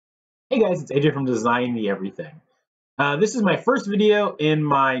Hey guys, it's AJ from Design the Everything. This is my first video in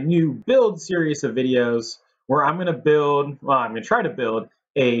my new build series of videos where I'm going to try to build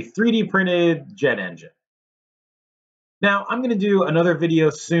a 3D printed jet engine. Now, I'm going to do another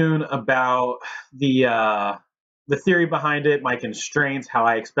video soon about the theory behind it, my constraints, how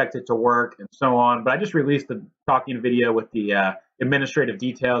I expect it to work, and so on. But I just released the talking video with the administrative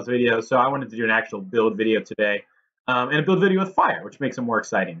details video, so I wanted to do an actual build video today, and a build video with fire, which makes it more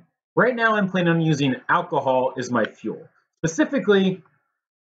exciting. Right now, I'm planning on using alcohol as my fuel, specifically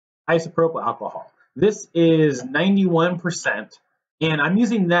isopropyl alcohol. This is 91%, and I'm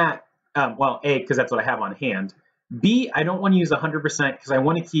using that, well, A, because that's what I have on hand. B, I don't want to use 100% because I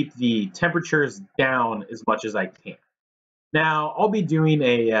want to keep the temperatures down as much as I can. Now, I'll be doing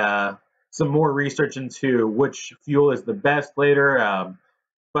some more research into which fuel is the best later,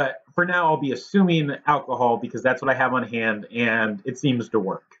 but for now, I'll be assuming alcohol because that's what I have on hand, and it seems to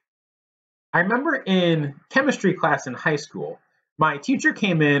work. I remember in chemistry class in high school, my teacher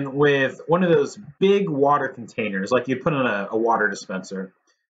came in with one of those big water containers, like you'd put in a water dispenser.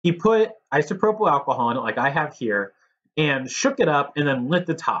 He put isopropyl alcohol in it, like I have here, and shook it up and then lit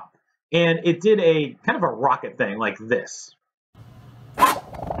the top. And it did a kind of a rocket thing like this.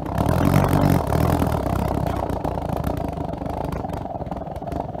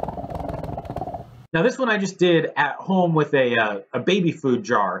 Now this one I just did at home with a baby food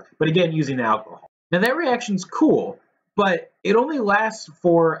jar, but again using the alcohol. Now that reaction's cool, but it only lasts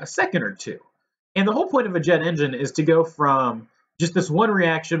for a second or two. And the whole point of a jet engine is to go from just this one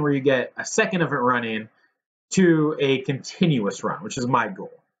reaction where you get a second of it running to a continuous run, which is my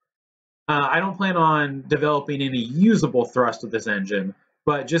goal. I don't plan on developing any usable thrust with this engine,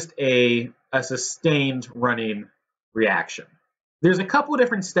 but just a sustained running reaction. There's a couple of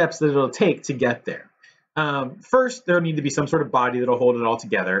different steps that it'll take to get there. First, there'll need to be some sort of body that'll hold it all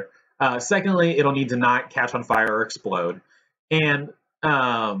together. Secondly, it'll need to not catch on fire or explode. But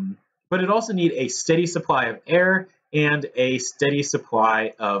it also need a steady supply of air and a steady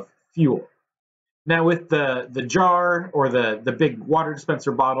supply of fuel. Now with the jar or the big water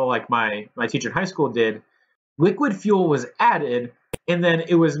dispenser bottle like my teacher in high school did, liquid fuel was added and then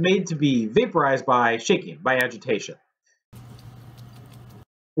it was made to be vaporized by shaking, by agitation.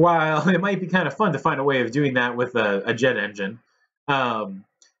 While it might be kind of fun to find a way of doing that with a jet engine,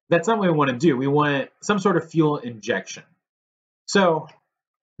 that's not what we want to do. We want some sort of fuel injection. So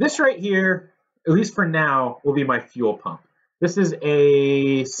this right here, at least for now, will be my fuel pump. This is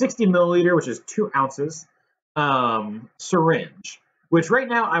a 60 milliliter, which is 2 ounces, syringe, which right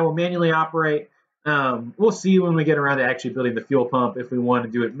now I will manually operate. We'll see when we get around to actually building the fuel pump if we want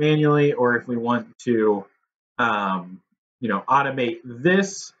to do it manually or if we want to automate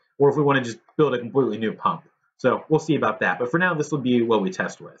this, or if we want to just build a completely new pump. So we'll see about that. But for now, this will be what we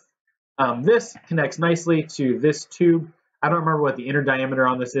test with. This connects nicely to this tube. I don't remember what the inner diameter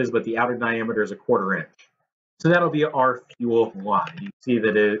on this is, but the outer diameter is 1/4 inch. So that'll be our fuel line. You see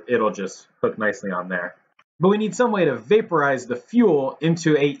that it'll just hook nicely on there. But we need some way to vaporize the fuel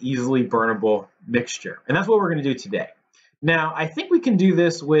into a easily burnable mixture. And that's what we're going to do today. Now, I think we can do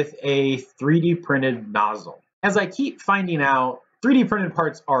this with a 3D printed nozzle. As I keep finding out, 3D printed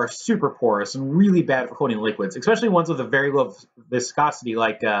parts are super porous and really bad for holding liquids, especially ones with a very low viscosity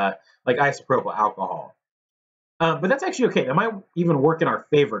like isopropyl alcohol. But that's actually okay. That might even work in our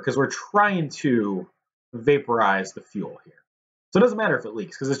favor because we're trying to vaporize the fuel here. So it doesn't matter if it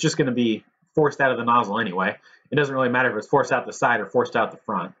leaks because it's just going to be forced out of the nozzle anyway. It doesn't really matter if it's forced out the side or forced out the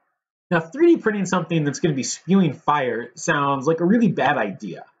front. Now, 3D printing something that's going to be spewing fire sounds like a really bad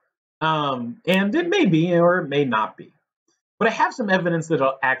idea. And it may be or it may not be. But I have some evidence that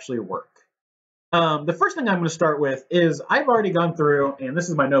it'll actually work. The first thing I'm going to start with is I've already gone through, and this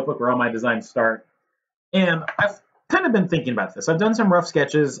is my notebook where all my designs start, and I've kind of been thinking about this. I've done some rough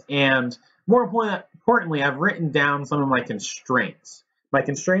sketches, and more importantly, I've written down some of my constraints. My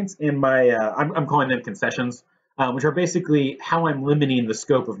constraints in my, I'm calling them concessions, which are basically how I'm limiting the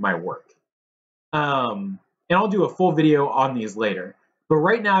scope of my work. And I'll do a full video on these later. But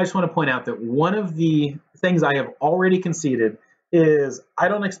right now, I just want to point out that one of the things I have already conceded is I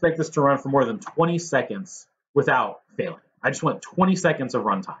don't expect this to run for more than 20 seconds without failing. I just want 20 seconds of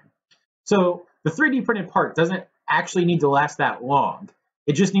runtime. So the 3D printed part doesn't actually need to last that long.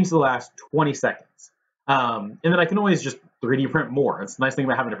 It just needs to last 20 seconds. And then I can always just 3D print more. It's the nice thing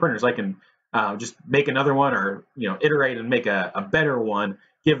about having a printer is I can just make another one or iterate and make a better one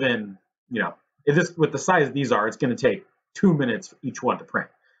given, with the size these are, it's going to take 2 minutes for each one to print.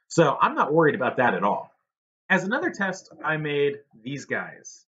 So I'm not worried about that at all. As another test, I made these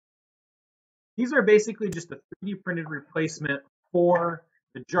guys. These are basically just a 3D printed replacement for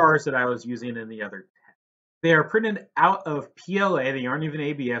the jars that I was using in the other test. They are printed out of PLA. They aren't even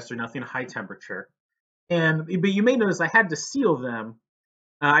ABS or nothing high temperature. But you may notice I had to seal them.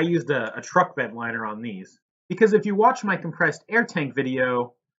 I used a truck bed liner on these because if you watch my compressed air tank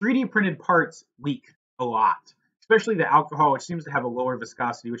video, 3D printed parts leak a lot, especially the alcohol, which seems to have a lower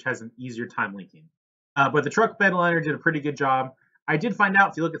viscosity, which has an easier time leaking. But the truck bed liner did a pretty good job. I did find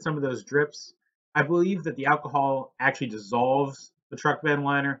out, if you look at some of those drips, I believe that the alcohol actually dissolves the truck bed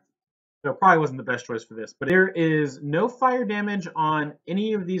liner. So it probably wasn't the best choice for this. But there is no fire damage on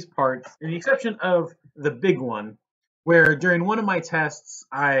any of these parts, with the exception of the big one, where during one of my tests,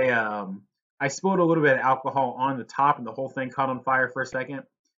 I spilled a little bit of alcohol on the top and the whole thing caught on fire for a second.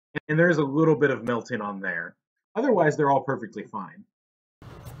 And there's a little bit of melting on there. Otherwise, they're all perfectly fine.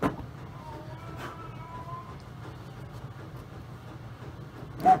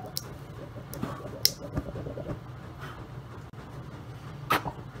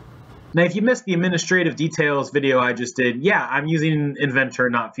 Now, if you missed the administrative details video I just did, yeah, I'm using Inventor,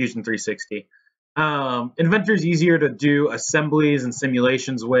 not Fusion 360. Inventor is easier to do assemblies and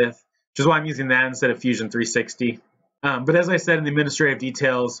simulations with, which is why I'm using that instead of Fusion 360. But as I said in the administrative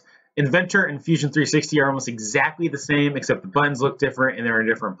details, Inventor and Fusion 360 are almost exactly the same, except the buttons look different and they're in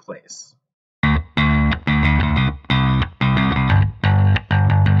a different place.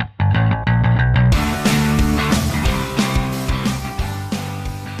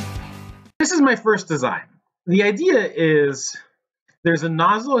 This is my first design. The idea is there's a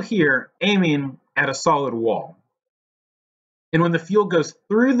nozzle here aiming at a solid wall. And when the fuel goes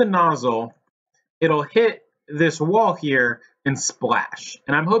through the nozzle, it'll hit this wall here and splash.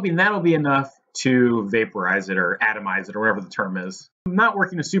 And I'm hoping that'll be enough to vaporize it or atomize it or whatever the term is. I'm not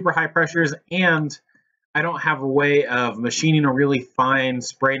working at super high pressures, and I don't have a way of machining a really fine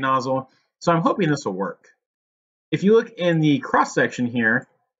spray nozzle, so I'm hoping this will work. If you look in the cross section here,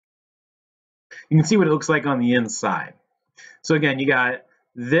 you can see what it looks like on the inside. So again, you got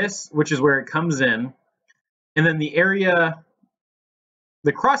this, which is where it comes in, and then the area,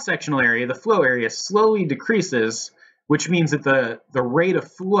 the cross-sectional area, the flow area, slowly decreases, which means that the rate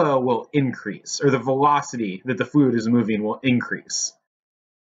of flow will increase, or the velocity that the fluid is moving will increase,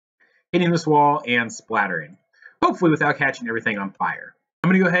 hitting this wall and splattering, hopefully without catching everything on fire. I'm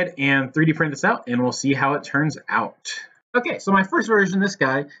going to go ahead and 3D print this out, and we'll see how it turns out. Okay, so my first version, this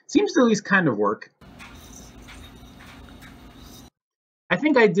guy, seems to at least kind of work. I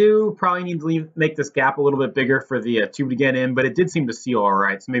think I do probably need to make this gap a little bit bigger for the tube to get in, but it did seem to seal all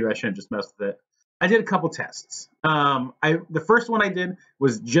right, so maybe I shouldn't just mess with it. I did a couple tests. The first one I did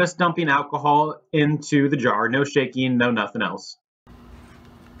was just dumping alcohol into the jar, no shaking, no nothing else.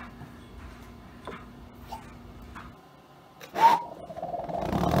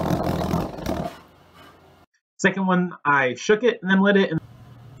 Second one, I shook it and then let it. And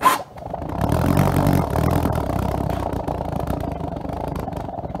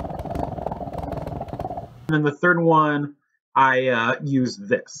then the third one, I used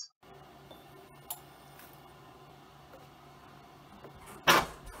this.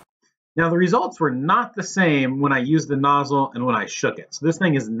 Now the results were not the same when I used the nozzle and when I shook it. So this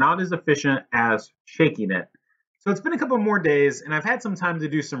thing is not as efficient as shaking it. So it's been a couple more days and I've had some time to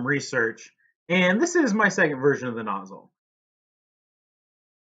do some research. And this is my second version of the nozzle.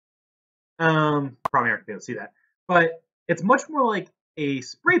 Probably aren't going to be able to see that. But it's much more like a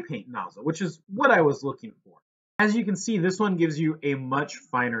spray paint nozzle, which is what I was looking for. As you can see, this one gives you a much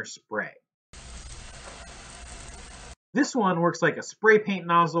finer spray. This one works like a spray paint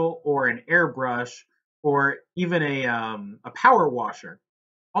nozzle or an airbrush or even a power washer.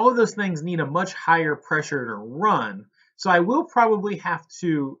 All of those things need a much higher pressure to run, so I will probably have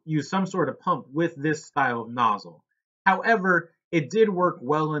to use some sort of pump with this style of nozzle. However, it did work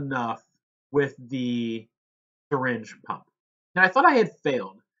well enough with the syringe pump. Now I thought I had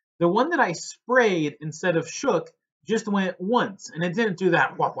failed. The one that I sprayed instead of shook just went once, and it didn't do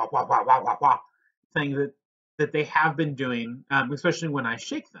that wah, wah, wah, wah, wah, wah, wah thing that they have been doing, especially when I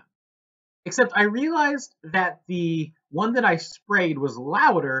shake them. Except I realized that the one that I sprayed was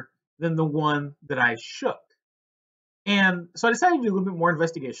louder than the one that I shook. And so I decided to do a little bit more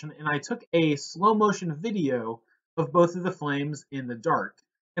investigation, and I took a slow motion video of both of the flames in the dark.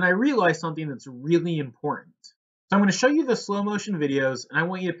 And I realized something that's really important. So I'm going to show you the slow motion videos, and I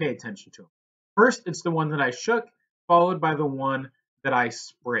want you to pay attention to them. First, it's the one that I shook, followed by the one that I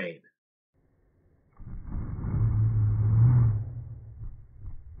sprayed.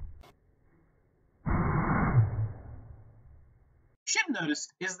 What you should have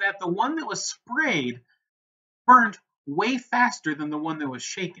noticed is that the one that was sprayed burned way faster than the one that was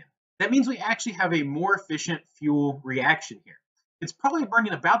shaken. That means we actually have a more efficient fuel reaction here. It's probably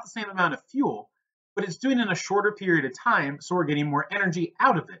burning about the same amount of fuel, but it's doing it in a shorter period of time, so we're getting more energy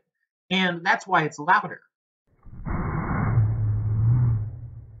out of it. And that's why it's louder.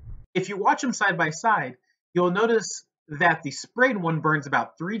 If you watch them side by side, you'll notice that the sprayed one burns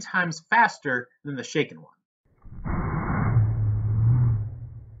about 3 times faster than the shaken one.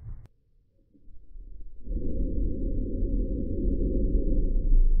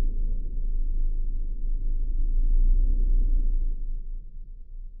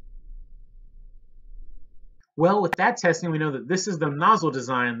 Well, with that testing, we know that this is the nozzle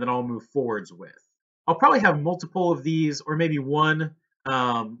design that I'll move forwards with. I'll probably have multiple of these, or maybe one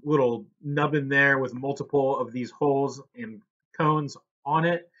little nub in there with multiple of these holes and cones on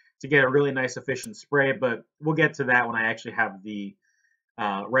it to get a really nice efficient spray, but we'll get to that when I actually have the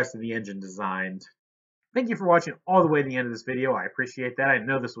rest of the engine designed. Thank you for watching all the way to the end of this video. I appreciate that. I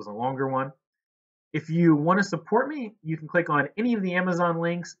know this was a longer one. If you want to support me, you can click on any of the Amazon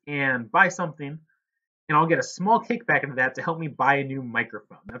links and buy something, and I'll get a small kickback into that to help me buy a new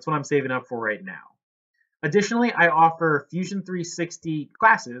microphone. That's what I'm saving up for right now. Additionally, I offer Fusion 360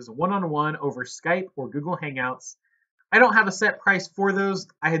 classes one-on-one over Skype or Google Hangouts. I don't have a set price for those.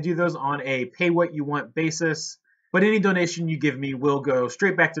 I do those on a pay-what-you-want basis, but any donation you give me will go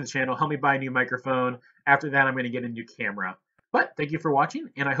straight back to the channel, help me buy a new microphone. After that, I'm going to get a new camera. But thank you for watching,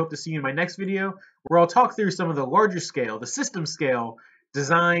 and I hope to see you in my next video, where I'll talk through some of the larger scale, the system scale,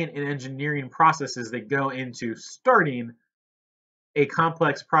 design and engineering processes that go into starting a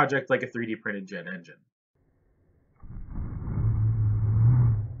complex project like a 3D printed jet engine.